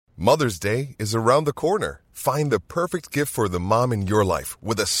Mother's Day is around the corner. Find the perfect gift for the mom in your life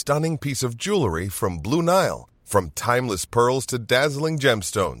with a stunning piece of jewelry from Blue Nile. From timeless pearls to dazzling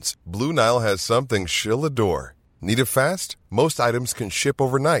gemstones, Blue Nile has something she'll adore. Need it fast? Most items can ship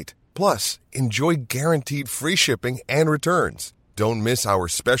overnight. Plus, enjoy guaranteed free shipping and returns. Don't miss our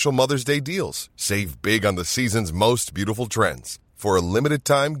special Mother's Day deals. Save big on the season's most beautiful trends. For a limited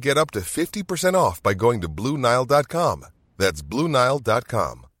time, get up to 50% off by going to BlueNile.com. That's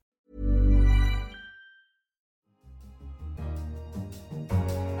BlueNile.com.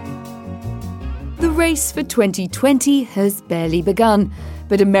 The race for 2020 has barely begun,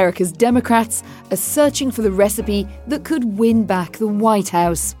 but America's Democrats are searching for the recipe that could win back the White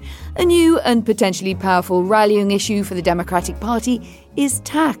House. A new and potentially powerful rallying issue for the Democratic Party is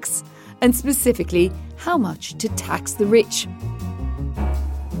tax, and specifically how much to tax the rich.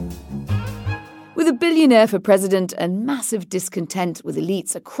 With a billionaire for president and massive discontent with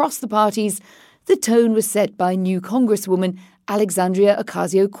elites across the parties, the tone was set by new Congresswoman Alexandria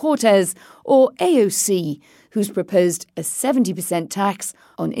Ocasio-Cortez, or AOC, who's proposed a 70% tax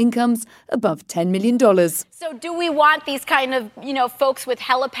on incomes above $10 million. So do we want these kind of, folks with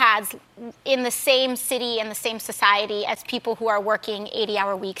helipads in the same city and the same society as people who are working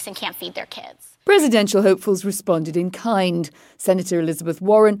 80-hour weeks and can't feed their kids? Presidential hopefuls responded in kind. Senator Elizabeth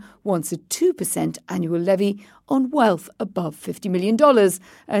Warren wants a 2% annual levy on wealth above $50 million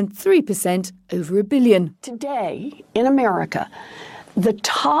and 3% over $1 billion. Today, in America, the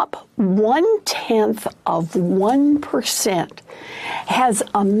top 0.1% has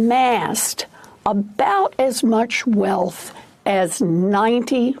amassed about as much wealth as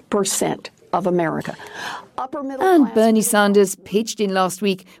 90% of America. And Bernie Sanders pitched in last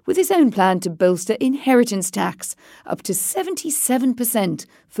week with his own plan to bolster inheritance tax up to 77%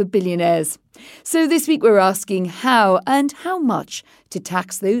 for billionaires. So this week we're asking how and how much to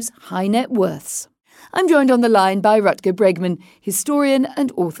tax those high net worths. I'm joined on the line by Rutger Bregman, historian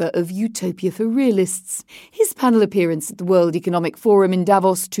and author of Utopia for Realists. His panel appearance at the World Economic Forum in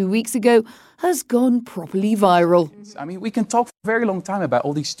Davos 2 weeks ago has gone properly viral. I mean, we can talk for a very long time about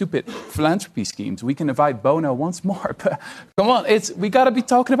all these stupid philanthropy schemes. We can invite Bono once more, but come on, we got to be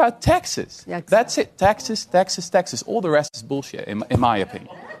talking about taxes. Yeah, exactly. That's it, taxes, taxes, taxes. All the rest is bullshit, in my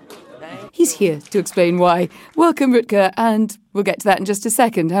opinion. He's here to explain why. Welcome, Rutger, and we'll get to that in just a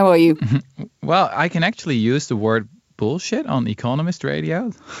second. How are you? Well, I can actually use the word bullshit on Economist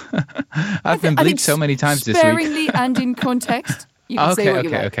radio. I've been bleeped so many times this week. Sparingly and in context. You can say what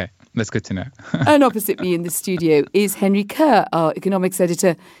you like. Okay. That's good to know. And opposite me in the studio is Henry Kerr, our economics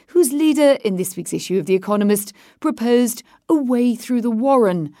editor, whose leader in this week's issue of The Economist proposed a way through the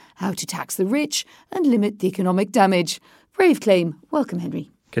Warren, how to tax the rich and limit the economic damage. Brave claim. Welcome,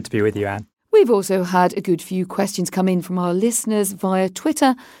 Henry. Good to be with you, Anne. We've also had a good few questions come in from our listeners via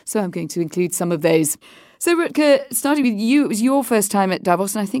Twitter, so I'm going to include some of those. So, Rutger, starting with you, it was your first time at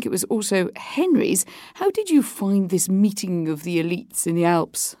Davos, and I think it was also Henry's. How did you find this meeting of the elites in the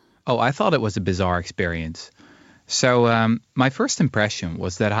Alps? Oh, I thought it was a bizarre experience. So my first impression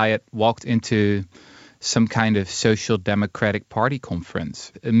was that I had walked into some kind of social democratic party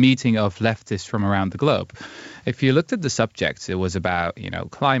conference, a meeting of leftists from around the globe. If you looked at the subjects, it was about,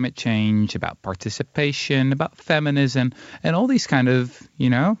 climate change, about participation, about feminism, and all these kind of,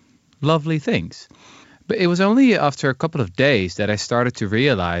 lovely things. But it was only after a couple of days that I started to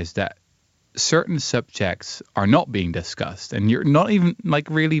realize that certain subjects are not being discussed, and you're not even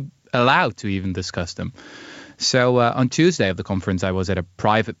really allowed to even discuss them. So on Tuesday of the conference, I was at a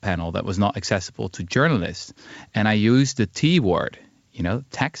private panel that was not accessible to journalists, and I used the T word,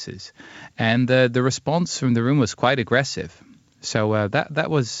 taxes, and the response from the room was quite aggressive. So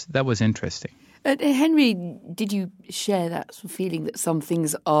that was interesting. Henry, did you share that sort of feeling that some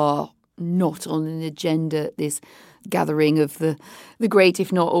things are not on an agenda at this gathering of the great,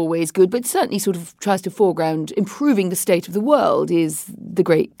 if not always good, but certainly sort of tries to foreground improving the state of the world is the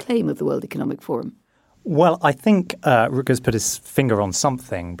great claim of the World Economic Forum? Well, I think Rutger's put his finger on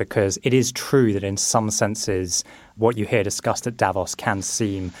something, because it is true that in some senses what you hear discussed at Davos can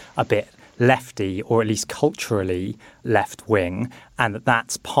seem a bit lefty, or at least culturally left-wing, and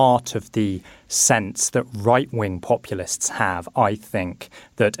that's part of the sense that right-wing populists have, I think,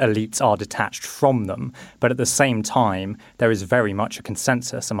 that elites are detached from them. But at the same time, there is very much a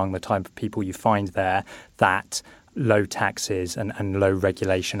consensus among the type of people you find there that low taxes and low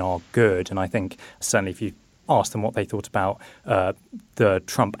regulation are good. And I think certainly if you asked them what they thought about the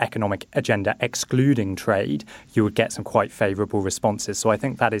Trump economic agenda excluding trade, you would get some quite favourable responses. So I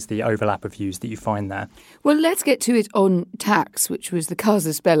think that is the overlap of views that you find there. Well, let's get to it on tax, which was the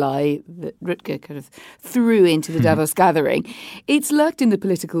casus belli that Rutger kind of threw into the Davos gathering. It's lurked in the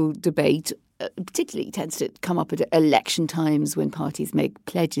political debate. Particularly tends to come up at election times when parties make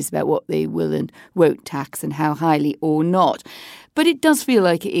pledges about what they will and won't tax and how highly or not. But it does feel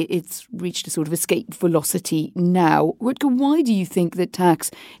like it's reached a sort of escape velocity now. Rutger, why do you think that tax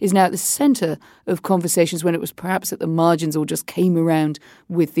is now at the centre of conversations when it was perhaps at the margins or just came around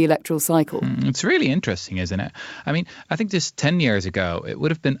with the electoral cycle? It's really interesting, isn't it? I mean, I think just 10 years ago, it would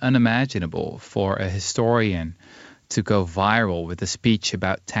have been unimaginable for a historian to go viral with a speech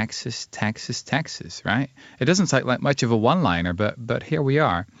about taxes, right? It doesn't sound like much of a one-liner, but here we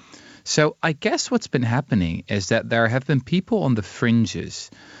are. So I guess what's been happening is that there have been people on the fringes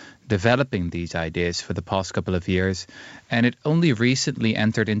developing these ideas for the past couple of years, and it only recently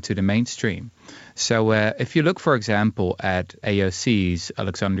entered into the mainstream. So if you look, for example, at AOC's,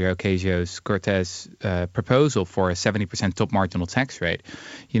 Alexandria Ocasio-Cortez proposal for a 70% top marginal tax rate,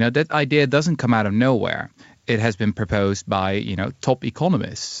 that idea doesn't come out of nowhere. It has been proposed by, top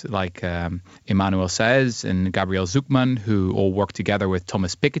economists like Emmanuel Saez and Gabriel Zucman, who all work together with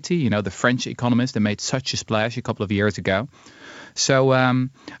Thomas Piketty, the French economist that made such a splash a couple of years ago. So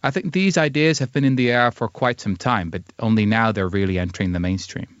I think these ideas have been in the air for quite some time, but only now they're really entering the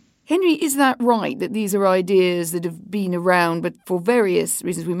mainstream. Henry, is that right, that these are ideas that have been around, but for various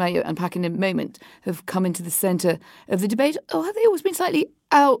reasons we may unpack in a moment, have come into the centre of the debate? Or have they always been slightly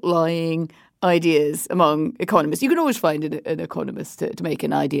outlying ideas among economists? You can always find an economist to make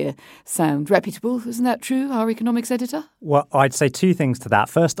an idea sound reputable. Isn't that true, our economics editor? Well, I'd say two things to that.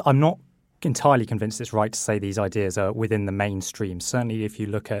 First, I'm not entirely convinced it's right to say these ideas are within the mainstream. Certainly, if you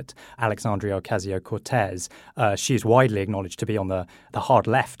look at Alexandria Ocasio-Cortez, she is widely acknowledged to be on the hard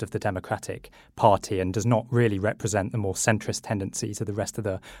left of the Democratic Party and does not really represent the more centrist tendencies of the rest of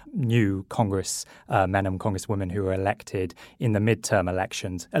the new Congress men and Congresswomen who were elected in the midterm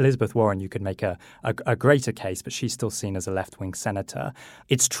elections. Elizabeth Warren, you could make a greater case, but she's still seen as a left-wing senator.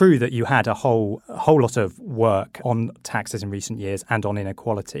 It's true that you had a whole lot of work on taxes in recent years and on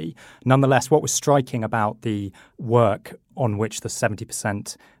inequality. Nonetheless, what was striking about the work on which the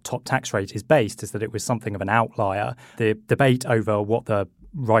 70% top tax rate is based is that it was something of an outlier. The debate over what the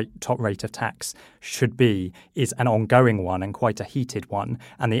right top rate of tax should be is an ongoing one and quite a heated one,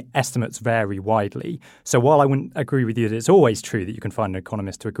 and the estimates vary widely. So while I wouldn't agree with you that it's always true that you can find an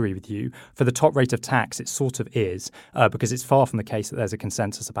economist to agree with you, for the top rate of tax it sort of is, because it's far from the case that there's a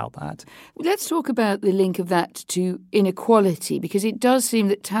consensus about that. Let's talk about the link of that to inequality, because it does seem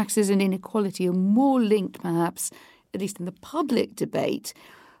that taxes and inequality are more linked, perhaps, at least in the public debate,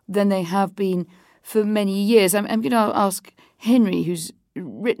 than they have been for many years. I'm going to ask Henry, who's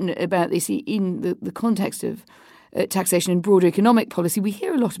written about this in the context of taxation and broader economic policy. We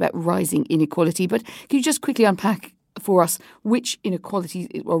hear a lot about rising inequality, but can you just quickly unpack for us which inequalities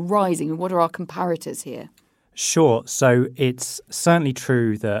are rising and what are our comparators here? Sure. So it's certainly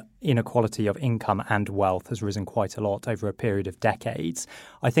true that inequality of income and wealth has risen quite a lot over a period of decades.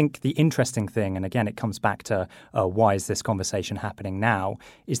 I think the interesting thing, and again, it comes back to why is this conversation happening now,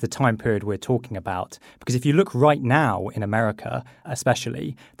 is the time period we're talking about. Because if you look right now in America,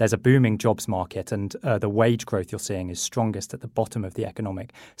 especially, there's a booming jobs market and the wage growth you're seeing is strongest at the bottom of the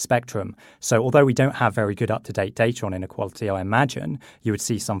economic spectrum. So although we don't have very good up-to-date data on inequality, I imagine you would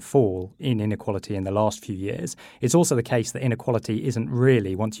see some fall in inequality in the last few years. It's also the case that inequality isn't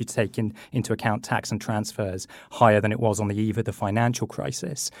really, once you take into account tax and transfers, higher than it was on the eve of the financial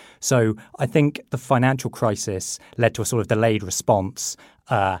crisis. So I think the financial crisis led to a sort of delayed response,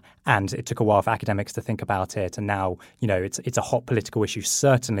 and it took a while for academics to think about it. And now, it's a hot political issue,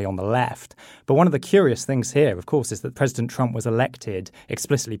 certainly on the left. But one of the curious things here, of course, is that President Trump was elected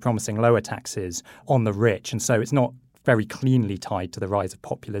explicitly promising lower taxes on the rich. And so it's not very cleanly tied to the rise of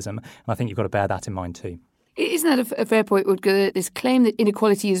populism. And I think you've got to bear that in mind too. Isn't that a fair point, Rutger? This claim that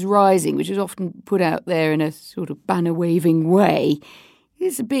inequality is rising, which is often put out there in a sort of banner-waving way,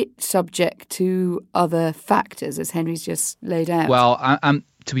 is a bit subject to other factors, as Henry's just laid out. Well, I'm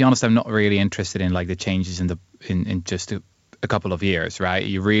to be honest, I'm not really interested in the changes in just a couple of years, right?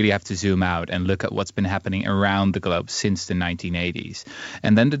 You really have to zoom out and look at what's been happening around the globe since the 1980s.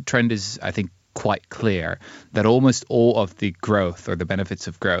 And then the trend is, I think, quite clear that almost all of the growth or the benefits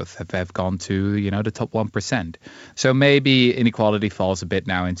of growth have gone to, the top 1%. So maybe inequality falls a bit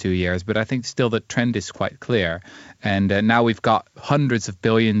now in 2 years, but I think still the trend is quite clear. And now we've got hundreds of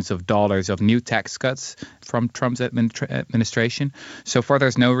billions of dollars of new tax cuts from Trump's administration. So far,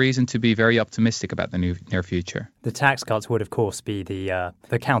 there's no reason to be very optimistic about the near future. The tax cuts would, of course, be the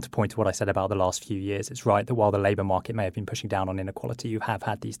counterpoint to what I said about the last few years. It's right that while the labour market may have been pushing down on inequality, you have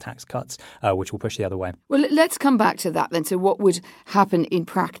had these tax cuts, which will push the other way. Well, let's come back to that then. So what would happen in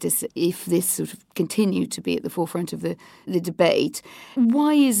practice if this sort of continued to be at the forefront of the debate?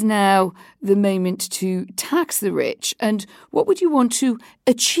 Why is now the moment to tax the rich? And what would you want to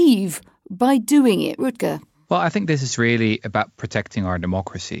achieve by doing it, Rutger? Well, I think this is really about protecting our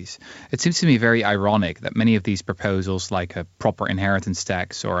democracies. It seems to me very ironic that many of these proposals, like a proper inheritance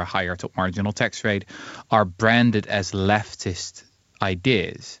tax or a higher top marginal tax rate, are branded as leftist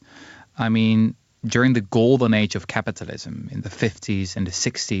ideas. I mean, during the golden age of capitalism in the 50s and the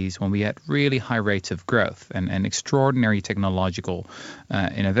 60s, when we had really high rates of growth and extraordinary technological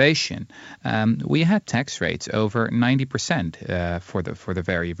innovation, we had tax rates over 90% for the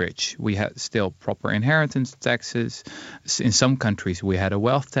very rich. We had still proper inheritance taxes. In some countries, we had a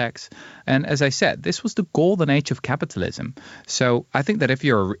wealth tax. And as I said, this was the golden age of capitalism. So I think that if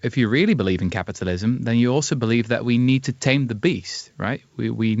you really believe in capitalism, then you also believe that we need to tame the beast, right?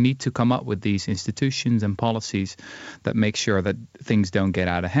 We need to come up with these institutions and policies that make sure that things don't get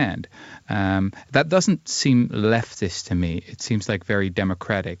out of hand. That doesn't seem leftist to me. It seems like very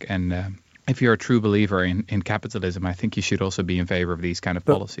democratic. And if you're a true believer in capitalism, I think you should also be in favor of these kind of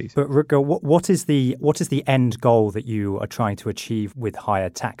policies. But Rutger, what is the end goal that you are trying to achieve with higher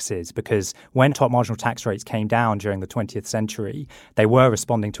taxes? Because when top marginal tax rates came down during the 20th century, they were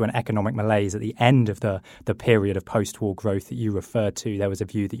responding to an economic malaise at the end of the period of post-war growth that you referred to. There was a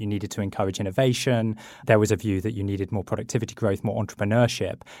view that you needed to encourage innovation. There was a view that you needed more productivity growth, more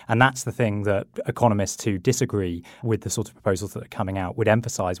entrepreneurship. And that's the thing that economists who disagree with the sort of proposals that are coming out would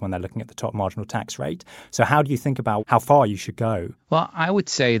emphasize when they're looking at the top marginal tax rate. So how do you think about how far you should go? Well, I would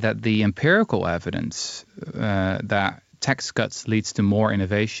say that the empirical evidence that tax cuts leads to more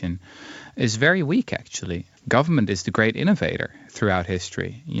innovation is very weak, actually. Government is the great innovator throughout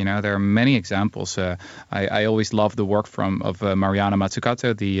history. There are many examples. I always love the work of Mariana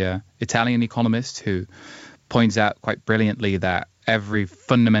Mazzucato, the Italian economist, who points out quite brilliantly that every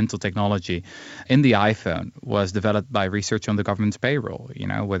fundamental technology in the iPhone was developed by research on the government's payroll.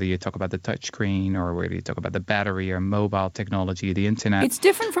 Whether you talk about the touchscreen or whether you talk about the battery or mobile technology, the internet. It's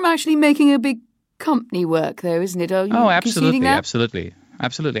different from actually making a big company work, though, isn't it? Are you conceding that?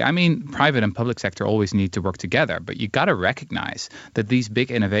 Absolutely. I mean, private and public sector always need to work together, but you got to recognize that these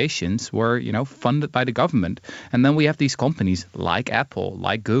big innovations were, funded by the government. And then we have these companies like Apple,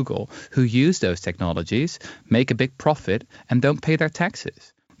 like Google, who use those technologies, make a big profit, and don't pay their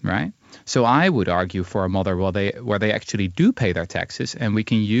taxes, right? So I would argue for a model where they actually do pay their taxes, and we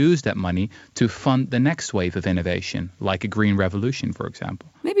can use that money to fund the next wave of innovation, like a green revolution, for example.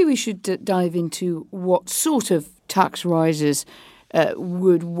 Maybe we should dive into what sort of tax rises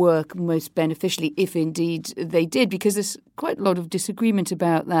would work most beneficially if indeed they did, because there's quite a lot of disagreement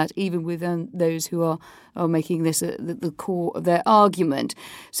about that, even within those who are making this the core of their argument.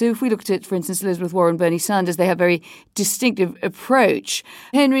 So if we looked at, for instance, Elizabeth Warren, Bernie Sanders, they have a very distinctive approach.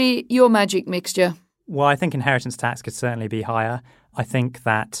 Henry, your magic mixture? Well, I think inheritance tax could certainly be higher. I think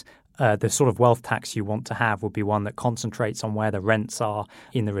that the sort of wealth tax you want to have would be one that concentrates on where the rents are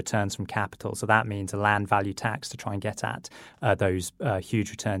in the returns from capital. So that means a land value tax to try and get at those huge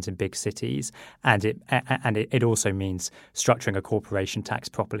returns in big cities. And it also means structuring a corporation tax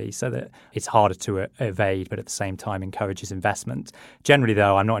properly so that it's harder to evade, but at the same time encourages investment. Generally,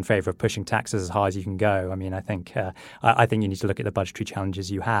 though, I'm not in favour of pushing taxes as high as you can go. I mean, I think you need to look at the budgetary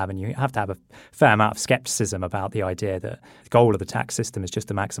challenges you have, and you have to have a fair amount of scepticism about the idea that the goal of the tax system is just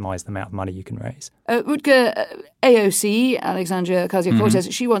to maximise the amount of money you can raise. Rutger, AOC, Alexandria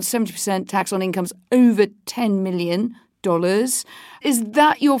Ocasio-Cortez, she wants 70% tax on incomes over $10 million. Is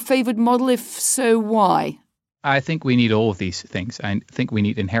that your favoured model? If so, why? I think we need all of these things. I think we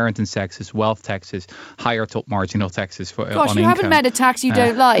need inheritance taxes, wealth taxes, higher top marginal taxes on income. Gosh, you haven't met a tax you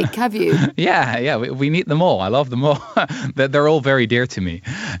don't like, have you? Yeah, we need them all. I love them all. They're all very dear to me.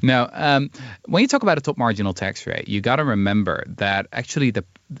 Now, when you talk about a top marginal tax rate, you got to remember that actually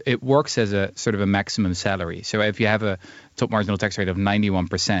it works as a sort of a maximum salary. So if you have a top marginal tax rate of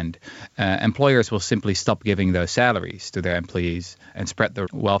 91%, employers will simply stop giving those salaries to their employees and spread their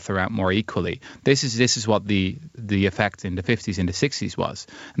wealth around more equally. This is what the effect in the 50s and the 60s was.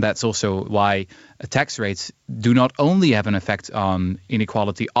 And that's also why tax rates do not only have an effect on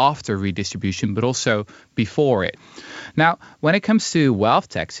inequality after redistribution, but also before it. Now, when it comes to wealth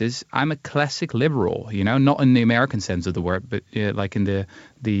taxes, I'm a classic liberal, not in the American sense of the word, but like in the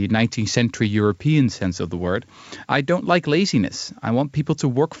 19th century European sense of the word. I don't like laziness. I want people to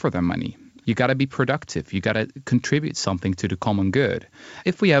work for their money. You got to be productive. You got to contribute something to the common good.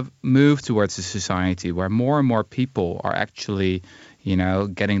 If we have moved towards a society where more and more people are actually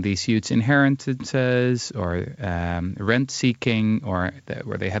getting these huge inheritances or rent seeking, or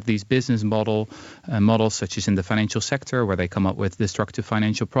where they have these business models such as in the financial sector, where they come up with destructive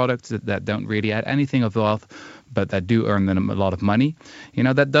financial products that don't really add anything of wealth, but that do earn them a lot of money.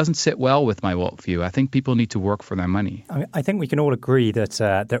 That doesn't sit well with my worldview. I think people need to work for their money. I think we can all agree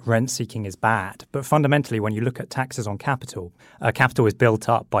that rent seeking is bad. But fundamentally, when you look at taxes on capital, capital is built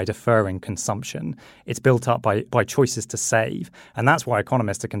up by deferring consumption. It's built up by choices to save. And that's why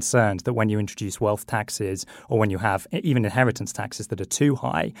economists are concerned that when you introduce wealth taxes, or when you have even inheritance taxes that are too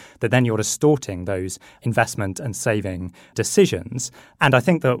high, that then you're distorting those investment and saving decisions. And I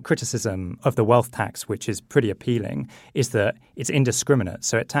think the criticism of the wealth tax, which is pretty appealing, is that it's indiscriminate.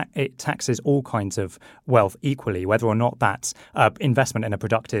 So it taxes all kinds of wealth equally, whether or not that's investment in a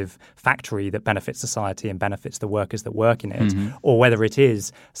productive factory that benefits society and benefits the workers that work in it, or whether it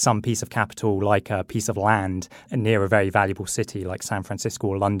is some piece of capital like a piece of land near a very valuable city like San Francisco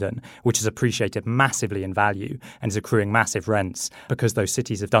or London, which is appreciated massively in value and is accruing massive rents because those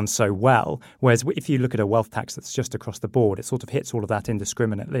cities have done so well. Whereas if you look at a wealth tax that's just across the board, it sort of hits all of that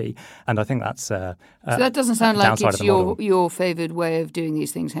indiscriminately. And I think that's so that doesn't sound like it's your favoured way of doing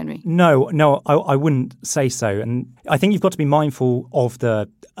these things, Henry. No, I wouldn't say so. And I think you've got to be mindful of the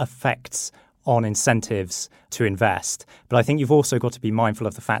effects on incentives to invest. But I think you've also got to be mindful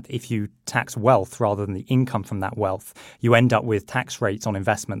of the fact that if you tax wealth rather than the income from that wealth, you end up with tax rates on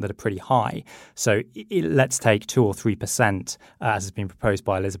investment that are pretty high. So let's take 2 or 3%, as has been proposed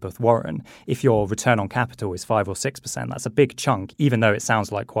by Elizabeth Warren. If your return on capital is 5 or 6%, that's a big chunk, even though it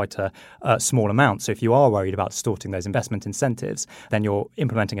sounds like quite a small amount. So if you are worried about distorting those investment incentives, then you're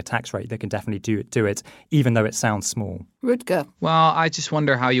implementing a tax rate that can definitely do it, even though it sounds small. Rutger? Well, I just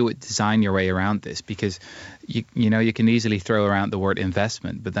wonder how you would design your way around this, because you can easily throw around the word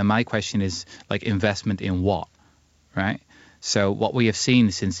investment, but then my question is, like, investment in what, right? So what we have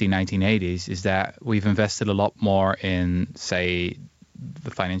seen since the 1980s is that we've invested a lot more in, say,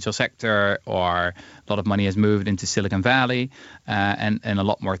 the financial sector, or a lot of money has moved into Silicon Valley, and a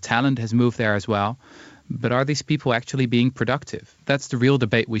lot more talent has moved there as well. But are these people actually being productive? That's the real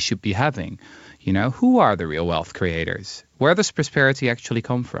debate we should be having. Who are the real wealth creators? Where does prosperity actually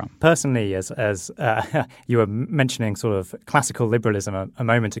come from? Personally, as you were mentioning sort of classical liberalism a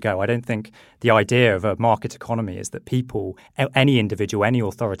moment ago, I don't think the idea of a market economy is that people, any individual, any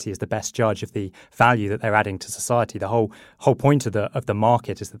authority is the best judge of the value that they're adding to society. The whole point of the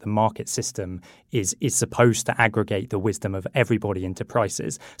market is that the market system is supposed to aggregate the wisdom of everybody into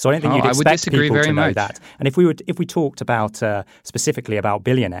prices. So I don't think you'd expect people to know that. And if we talked about specifically about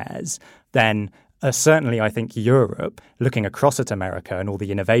billionaires, then certainly, I think Europe, looking across at America and all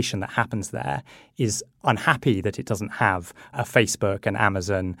the innovation that happens there, is unhappy that it doesn't have a Facebook, an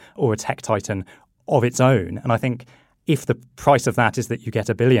Amazon, or a tech titan of its own. And I think if the price of that is that you get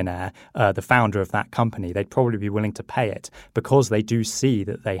a billionaire, the founder of that company, they'd probably be willing to pay it because they do see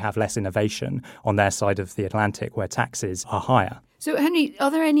that they have less innovation on their side of the Atlantic where taxes are higher. So, Henry,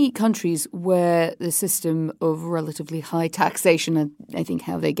 are there any countries where the system of relatively high taxation, and I think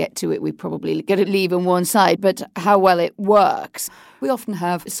how they get to it, we probably get to leave on one side, but how well it works? We often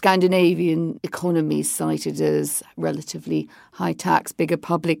have Scandinavian economies cited as relatively high tax, bigger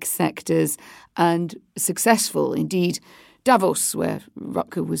public sectors, and successful. Indeed, Davos, where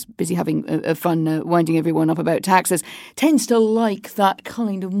Rutger was busy having a fun winding everyone up about taxes, tends to like that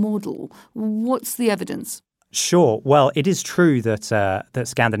kind of model. What's the evidence? Sure. Well, it is true that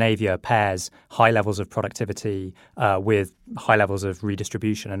Scandinavia pairs high levels of productivity with high levels of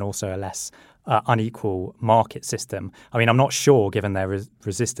redistribution and also a less unequal market system. I mean, I'm not sure, given their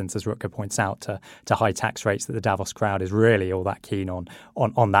resistance, as Rutger points out, to high tax rates, that the Davos crowd is really all that keen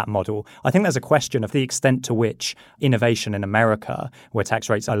on that model. I think there's a question of the extent to which innovation in America, where tax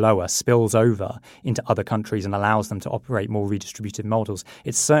rates are lower, spills over into other countries and allows them to operate more redistributed models.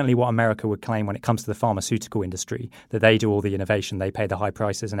 It's certainly what America would claim when it comes to the pharmaceutical industry, that they do all the innovation, they pay the high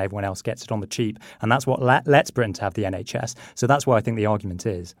prices, and everyone else gets it on the cheap. And that's what lets Britain to have the NHS. So that's why I think the argument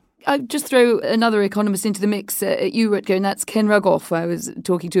is. I'll just throw another economist into the mix at you, Rutger, and that's Ken Rugoff. I was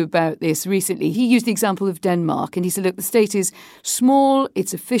talking to about this recently. He used the example of Denmark, and he said, look, the state is small,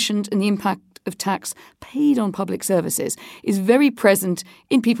 it's efficient, and the impact of tax paid on public services is very present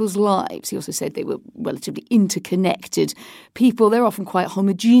in people's lives. He also said they were relatively interconnected people. They're often quite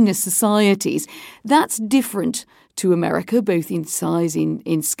homogeneous societies. That's different to America, both in size,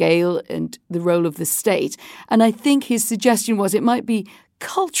 in scale, and the role of the state. And I think his suggestion was it might be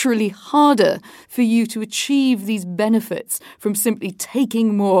culturally harder for you to achieve these benefits from simply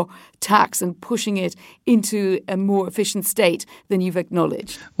taking more tax and pushing it into a more efficient state than you've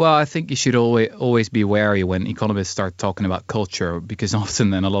acknowledged. Well, I think you should always be wary when economists start talking about culture, because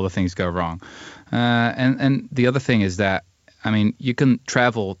often then a lot of things go wrong. And the other thing is that, I mean, you can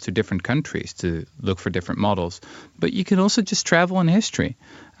travel to different countries to look for different models, but you can also just travel in history.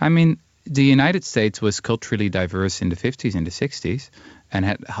 I mean, the United States was culturally diverse in the 50s and the 60s and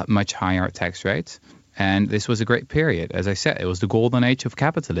had much higher tax rates. And this was a great period. As I said, it was the golden age of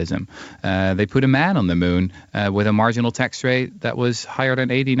capitalism. They put a man on the moon with a marginal tax rate that was higher than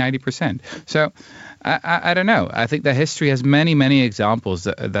 80-90%. So I don't know. I think that history has many, many examples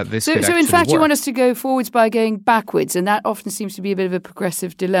that this could actually So in fact, work. you want us to go forwards by going backwards, and that often seems to be a bit of a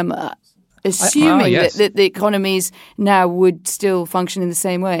progressive dilemma. Assuming yes. that the economies now would still function in the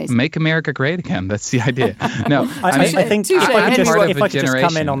same ways. Make America great again. That's the idea. No, I think touche. if I could just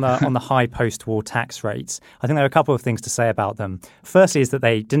come in on the high post-war tax rates, I think there are a couple of things to say about them. Firstly is that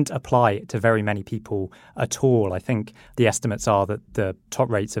they didn't apply to very many people at all. I think the estimates are that the top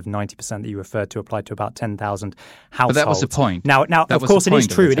rates of 90% that you referred to applied to about 10,000 households. But that was the point. Now, of course, it is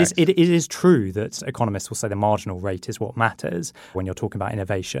true. It It is true that economists will say the marginal rate is what matters when you're talking about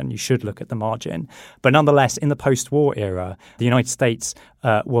innovation. You should look at the margin. But nonetheless, in the post-war era, the United States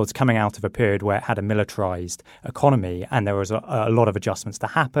was coming out of a period where it had a militarized economy, and there was a lot of adjustments to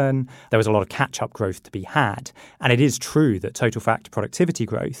happen. There was a lot of catch-up growth to be had. And it is true that total factor productivity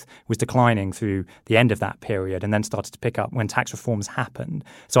growth was declining through the end of that period and then started to pick up when tax reforms happened.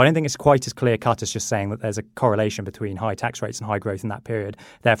 So I don't think it's quite as clear-cut as just saying that there's a correlation between high tax rates and high growth in that period.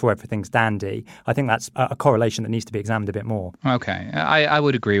 Therefore, everything's dandy. I think that's a correlation that needs to be examined a bit more. Okay. I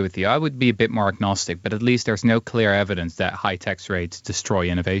would agree with you. I would be a bit more agnostic, but at least there's no clear evidence that high tax rates destroy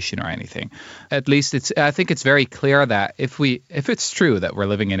innovation or anything. At least I think it's very clear that if it's true that we're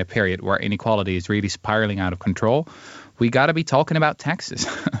living in a period where inequality is really spiraling out of control, we got to be talking about taxes.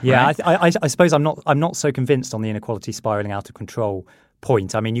 Yeah, right? I suppose I'm not so convinced on the inequality spiraling out of control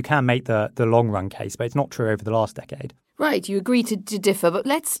point. I mean, you can make the long run case, but it's not true over the last decade. Right, you agree to differ, but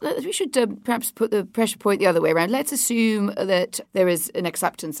we should perhaps put the pressure point the other way around. Let's assume that there is an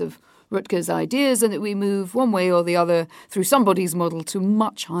acceptance of Rutger's ideas and that we move one way or the other through somebody's model to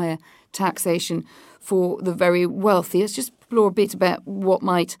much higher taxation for the very wealthy. Let's just explore a bit about what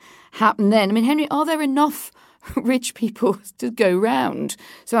might happen then. I mean, Henry, are there enough rich people to go round?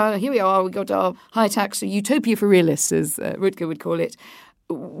 So here we are, we've got our high tax utopia for realists, as Rutger would call it.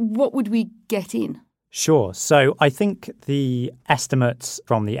 What would we get in? Sure. So I think the estimates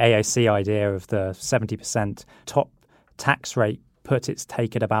from the AOC idea of the 70% top tax rate put its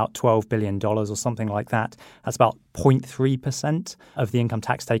take at about $12 billion or something like that. That's about 0.3% of the income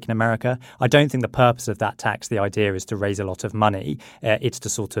tax take in America. I don't think the purpose of that tax, the idea is to raise a lot of money. It's to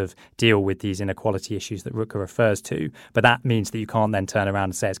sort of deal with these inequality issues that Rutger refers to. But that means that you can't then turn around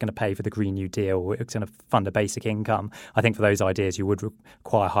and say it's going to pay for the Green New Deal or it's going to fund a basic income. I think for those ideas, you would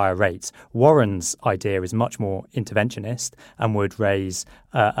require higher rates. Warren's idea is much more interventionist and would raise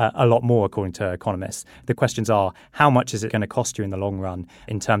a lot more, according to economists. The questions are, how much is it going to cost you in the long run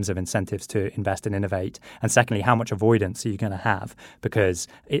in terms of incentives to invest and innovate? And secondly, how much avoidance are you going to have? Because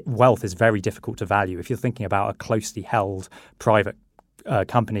wealth is very difficult to value. If you're thinking about a closely held private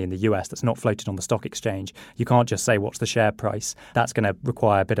company in the US that's not floated on the stock exchange, you can't just say what's the share price. That's going to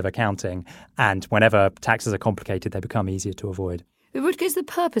require a bit of accounting. And whenever taxes are complicated, they become easier to avoid. Rutger, is the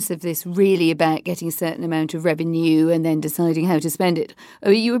purpose of this really about getting a certain amount of revenue and then deciding how to spend it? I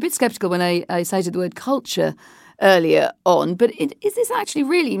mean, you were a bit sceptical when I cited the word culture earlier on, but is this actually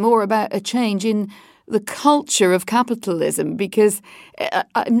really more about a change in the culture of capitalism? Because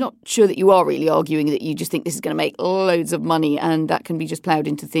I'm not sure that you are really arguing that you just think this is going to make loads of money and that can be just ploughed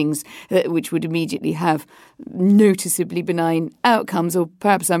into things which would immediately have noticeably benign outcomes, or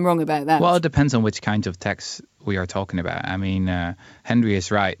perhaps I'm wrong about that. Well, it depends on which kind of tax we are talking about. I mean, Henry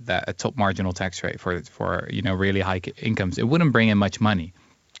is right that a top marginal tax rate for really high incomes, it wouldn't bring in much money.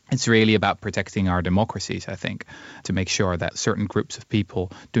 It's really about protecting our democracies, I think, to make sure that certain groups of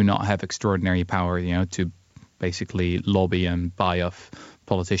people do not have extraordinary power, to basically lobby and buy off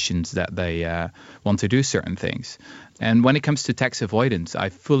politicians that they want to do certain things. And when it comes to tax avoidance, I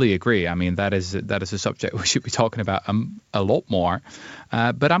fully agree. I mean, that is a subject we should be talking about a lot more.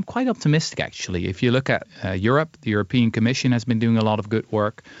 But I'm quite optimistic, actually. If you look at Europe, the European Commission has been doing a lot of good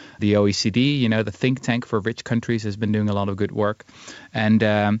work. The OECD, the think tank for rich countries, has been doing a lot of good work. And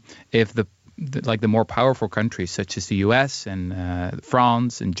if the more powerful countries such as the US and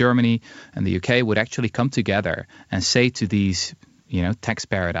France and Germany and the UK would actually come together and say to these tax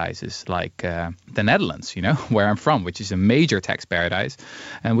paradises like the Netherlands, where I'm from, which is a major tax paradise,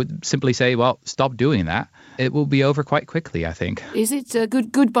 and would simply say, well, stop doing that, it will be over quite quickly, I think. Is it a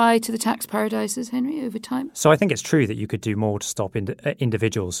goodbye to the tax paradises, Henry, over time? So I think it's true that you could do more to stop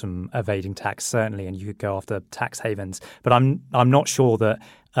individuals from evading tax, certainly, and you could go after tax havens. But I'm not sure that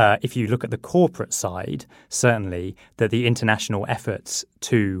if you look at the corporate side, certainly, that the international efforts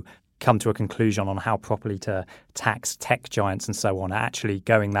to come to a conclusion on how properly to tax tech giants and so on are actually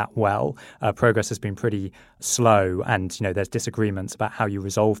going that well. Progress has been pretty slow, and there's disagreements about how you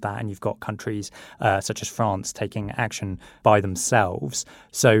resolve that, and you've got countries such as France taking action by themselves.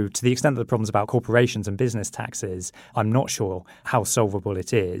 So to the extent that the problem's about corporations and business taxes, I'm not sure how solvable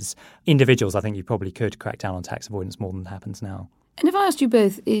it is. Individuals, I think you probably could crack down on tax avoidance more than happens now. And if I asked you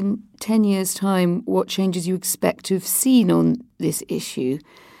both in 10 years' time what changes you expect to have seen on this issue,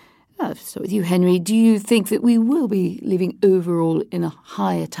 I'll start with you, Henry. Do you think that we will be living overall in a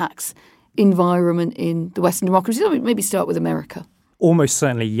higher tax environment in the Western democracies? Or maybe start with America. Almost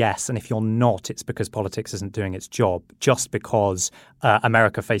certainly yes. And if you're not, it's because politics isn't doing its job, just because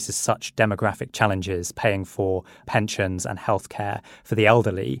America faces such demographic challenges, paying for pensions and healthcare for the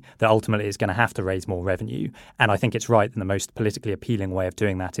elderly, that ultimately is going to have to raise more revenue. And I think it's right that the most politically appealing way of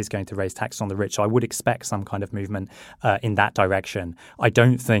doing that is going to raise taxes on the rich. So I would expect some kind of movement in that direction. I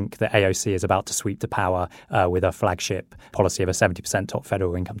don't think that AOC is about to sweep to power with a flagship policy of a 70% top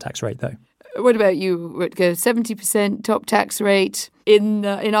federal income tax rate, though. What about you, Rutger? 70% top tax rate in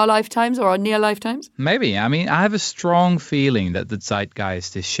our lifetimes or our near lifetimes? Maybe. I mean, I have a strong feeling that the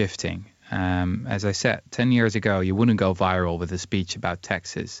zeitgeist is shifting. As I said, 10 years ago, you wouldn't go viral with a speech about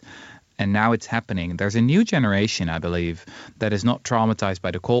taxes. And now it's happening. There's a new generation, I believe, that is not traumatized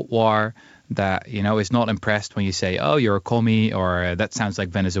by the Cold War, that, is not impressed when you say, oh, you're a commie, or that sounds like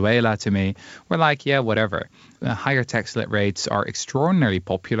Venezuela to me. We're like, yeah, whatever. Higher tax rates are extraordinarily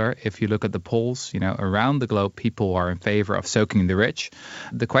popular. If you look at the polls, around the globe, people are in favor of soaking the rich.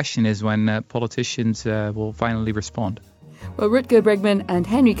 The question is when politicians will finally respond. Well, Rutger Bregman and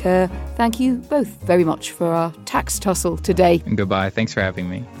Henry Kerr, thank you both very much for our tax tussle today. And goodbye. Thanks for having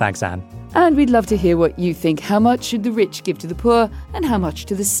me. Thanks, Anne. And we'd love to hear what you think. How much should the rich give to the poor and how much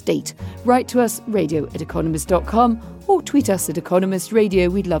to the state? Write to us, radio@economist.com, or tweet us at Economist Radio.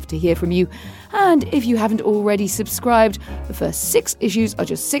 We'd love to hear from you. And if you haven't already subscribed, the first 6 issues are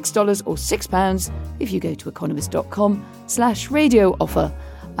just $6 or £6 if you go to economist.com/radio offer.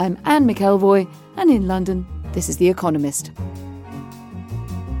 I'm Anne McElvoy, and in London, this is The Economist.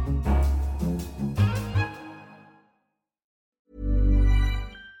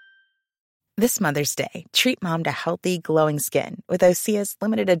 This Mother's Day, treat mom to healthy, glowing skin with Osea's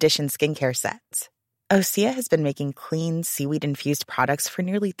limited edition skincare sets. Osea has been making clean, seaweed-infused products for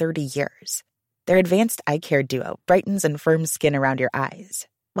nearly 30 years. Their advanced eye care duo brightens and firms skin around your eyes,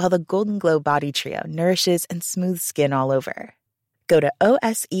 while the Golden Glow Body Trio nourishes and smooths skin all over. Go to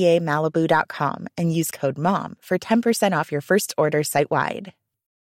OSEAMalibu.com and use code MOM for 10% off your first order site-wide.